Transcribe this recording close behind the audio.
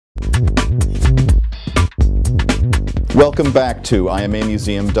Welcome back to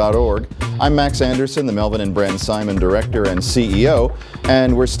IMAmuseum.org. I'm Max Anderson, the Melvin and Bren Simon Director and CEO,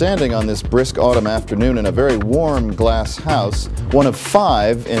 and we're standing on this brisk autumn afternoon in a very warm glass house, one of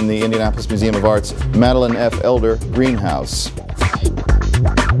 5 in the Indianapolis Museum of Art's Madeline F. Elder Greenhouse.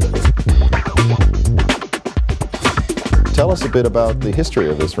 Tell us a bit about the history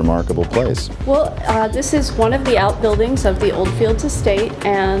of this remarkable place. Well, this is one of the outbuildings of the Oldfields Estate,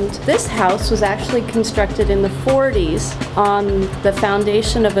 and this house was actually constructed in the 40s on the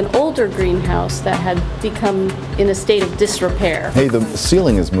foundation of an older greenhouse that had become in a state of disrepair. Hey, the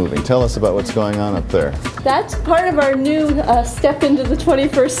ceiling is moving. Tell us about what's going on up there. That's part of our new step into the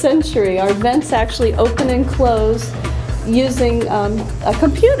 21st century. Our vents actually open and close using a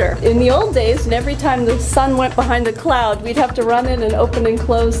computer. In the old days, and every time the sun went behind a cloud, we'd have to run in and open and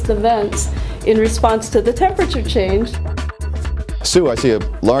close the vents in response to the temperature change. Sue, I see a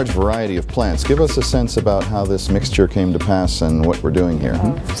large variety of plants. Give us a sense about how this mixture came to pass and what we're doing here.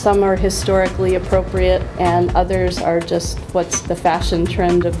 Some are historically appropriate and others are just what's the fashion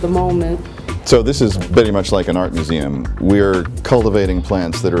trend of the moment. So this is very much like an art museum. We're cultivating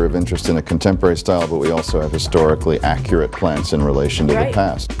plants that are of interest in a contemporary style, but we also have historically accurate plants in relation to the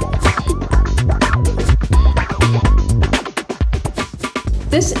past.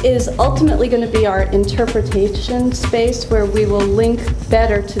 This is ultimately going to be our interpretation space where we will link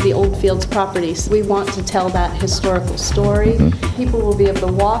better to the Oldfields properties. We want to tell that historical story. People will be able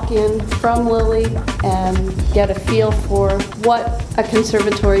to walk in from Lily and get a feel for what a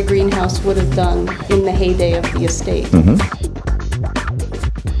conservatory greenhouse would have done in the heyday of the estate.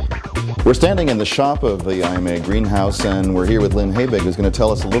 We're standing in the shop of the IMA Greenhouse, and we're here with Lynn Habig, who's going to tell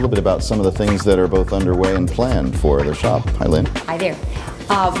us a little bit about some of the things that are both underway and planned for the shop. Hi, Lynn. Hi there.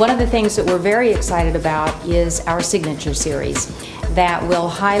 One of the things that we're very excited about is our signature series that will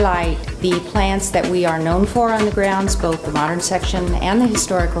highlight the plants that we are known for on the grounds, both the modern section and the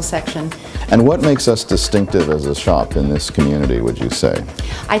historical section. And what makes us distinctive as a shop in this community, would you say?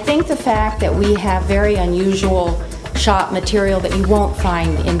 I think the fact that we have very unusual shop material that you won't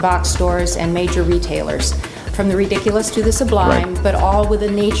find in box stores and major retailers, from the ridiculous to the sublime, but all with a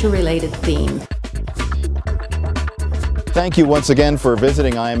nature-related theme. Thank you once again for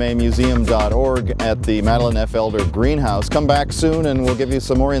visiting IMAmuseum.org at the Madeline F. Elder Greenhouse. Come back soon and we'll give you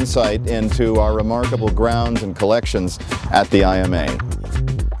some more insight into our remarkable grounds and collections at the IMA.